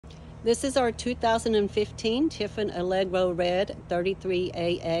This is our 2015 Tiffin Allegro Red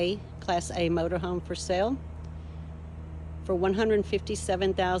 33AA Class A motorhome for sale for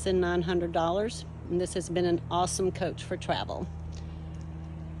 $157,900. And this has been an awesome coach for travel.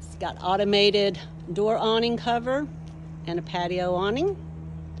 It's got automated door awning cover and a patio awning,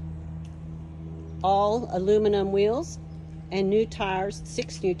 all aluminum wheels, and new tires,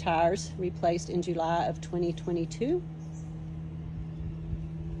 6 new tires replaced in July of 2022.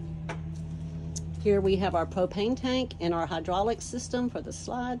 Here we have our propane tank and our hydraulic system for the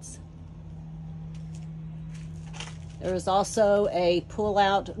slides. There is also a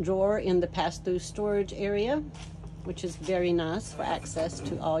pull-out drawer in the pass-through storage area, which is very nice for access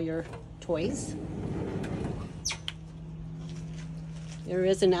to all your toys. There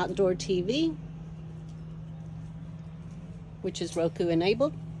is an outdoor TV, which is Roku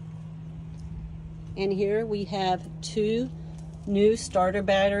enabled. And here we have 2 new starter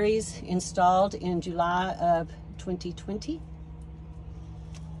batteries installed in July of 2020.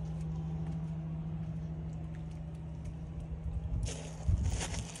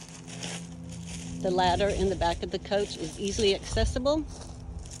 The ladder in the back of the coach is easily accessible.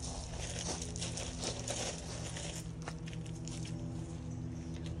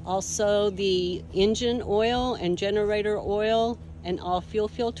 Also, the engine oil and generator oil and all fuel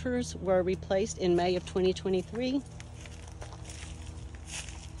filters were replaced in May of 2023.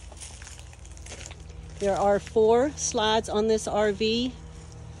 There are 4 slides on this RV,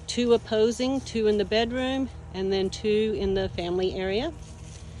 2 opposing, 2 in the bedroom, and then 2 in the family area.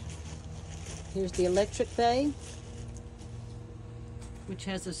 Here's the electric bay, which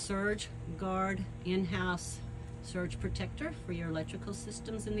has a surge guard in-house surge protector for your electrical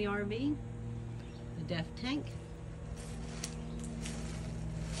systems in the RV. The DEF tank.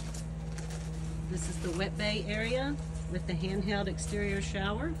 This is the wet bay area with the handheld exterior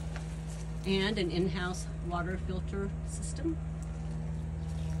shower and an in-house water filter system.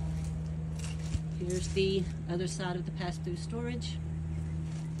 Here's the other side of the pass-through storage.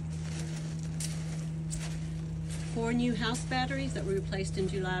 4 new house batteries that were replaced in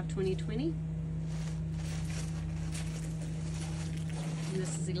July of 2020. And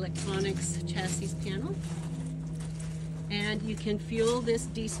this is the electronics chassis panel. And you can fuel this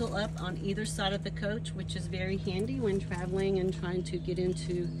diesel up on either side of the coach, which is very handy when traveling and trying to get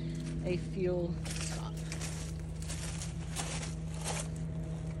into a fuel stop.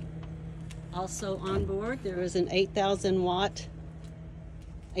 Also on board, there is an 8,000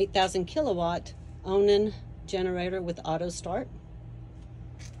 kilowatt Onan generator with auto start.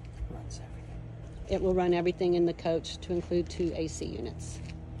 Runs everything. It will run everything in the coach to include 2 AC units.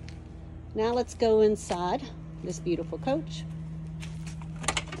 Now let's go inside this beautiful coach.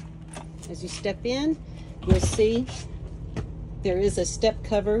 As you step in, you'll see there is a step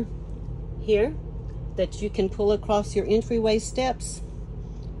cover here that you can pull across your entryway steps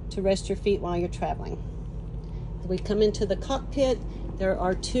to rest your feet while you're traveling. As we come into the cockpit, there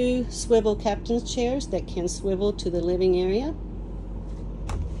are 2 swivel captain's chairs that can swivel to the living area.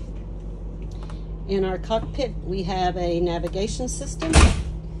 In our cockpit, we have a navigation system,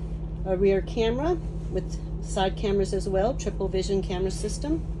 a rear camera with side cameras as well, triple vision camera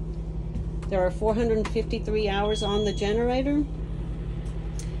system. There are 453 hours on the generator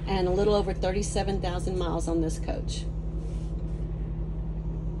and a little over 37,000 miles on this coach.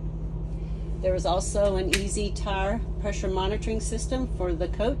 There is also an easy tire pressure monitoring system for the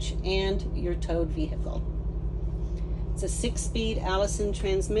coach and your towed vehicle. It's a 6-speed Allison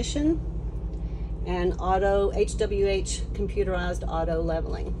transmission and auto HWH computerized auto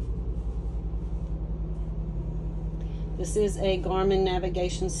leveling. This is a Garmin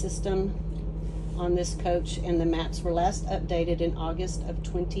navigation system on this coach, and the maps were last updated in August of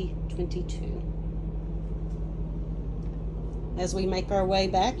 2022. As we make our way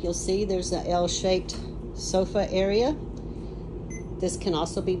back, you'll see there's an L-shaped sofa area. This can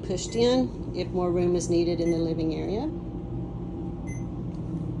also be pushed in if more room is needed in the living area.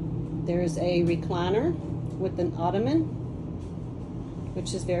 There's a recliner with an ottoman,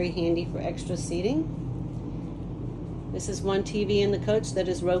 which is very handy for extra seating. This is one TV in the coach that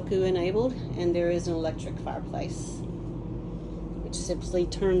is Roku enabled, and there is an electric fireplace, which simply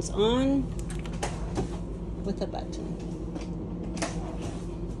turns on with a button.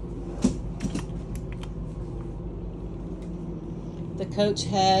 The coach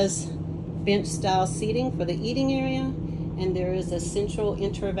has bench style seating for the eating area, and there is a central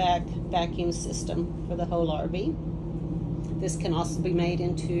intervac vacuum system for the whole RV. This can also be made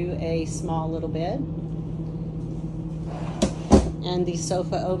into a small little bed. And the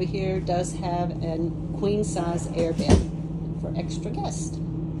sofa over here does have a queen size air bed for extra guests.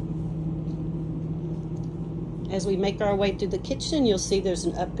 As we make our way through the kitchen, you'll see there's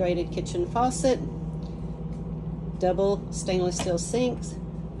an upgraded kitchen faucet, double stainless steel sinks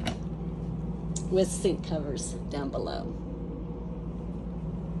with sink covers down below.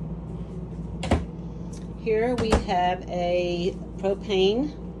 Here we have a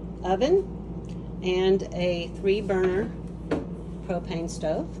propane oven and a 3-burner propane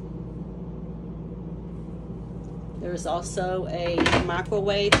stove. There's also a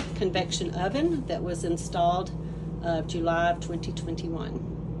microwave convection oven that was installed July of 2021.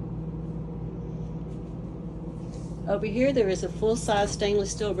 Over here there is a full-size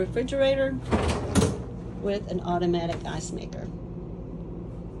stainless steel refrigerator with an automatic ice maker.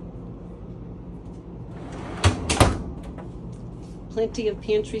 Plenty of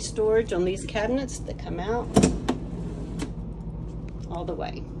pantry storage on these cabinets that come out all the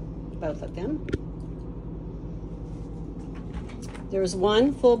way, both of them. There is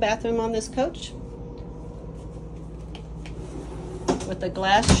one full bathroom on this coach with a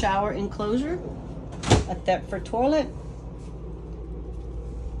glass shower enclosure, a Thetford toilet,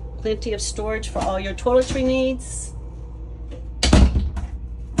 plenty of storage for all your toiletry needs,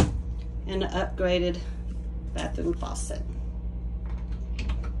 and an upgraded bathroom faucet.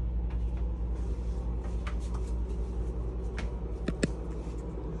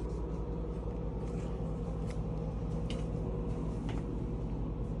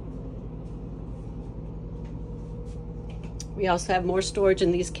 We also have more storage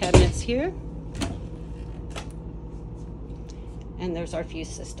in these cabinets here. And there's our fuse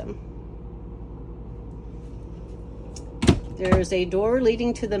system. There's a door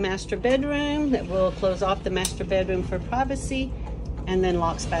leading to the master bedroom that will close off the master bedroom for privacy and then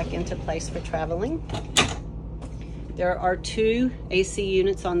locks back into place for traveling. There are 2 AC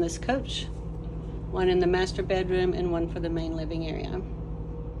units on this coach, one in the master bedroom and one for the main living area.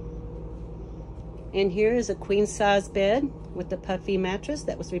 And here is a queen size bed with the puffy mattress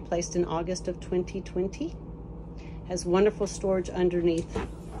that was replaced in August of 2020. Has wonderful storage underneath.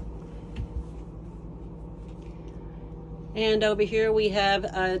 And over here we have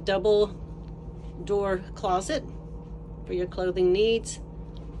a double door closet for your clothing needs.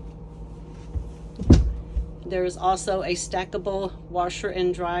 There is also a stackable washer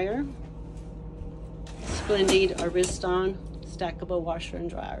and dryer. Splendid Ariston stackable washer and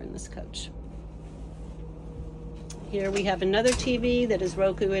dryer in this coach. Here we have another TV that is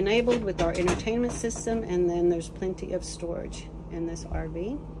Roku enabled with our entertainment system, and then there's plenty of storage in this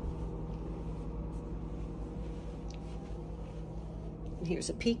RV. And here's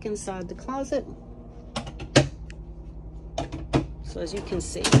a peek inside the closet. So as you can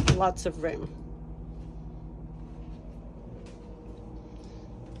see, lots of room.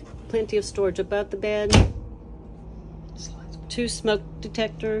 Plenty of storage above the bed. 2 smoke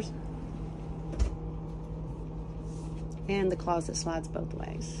detectors. And the closet slides both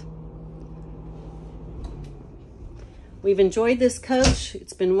ways. We've enjoyed this coach.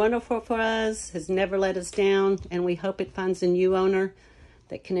 It's been wonderful for us, has never let us down, and we hope it finds a new owner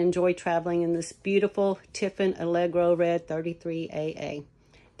that can enjoy traveling in this beautiful Tiffin Allegro Red 33AA.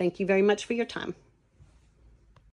 Thank you very much for your time.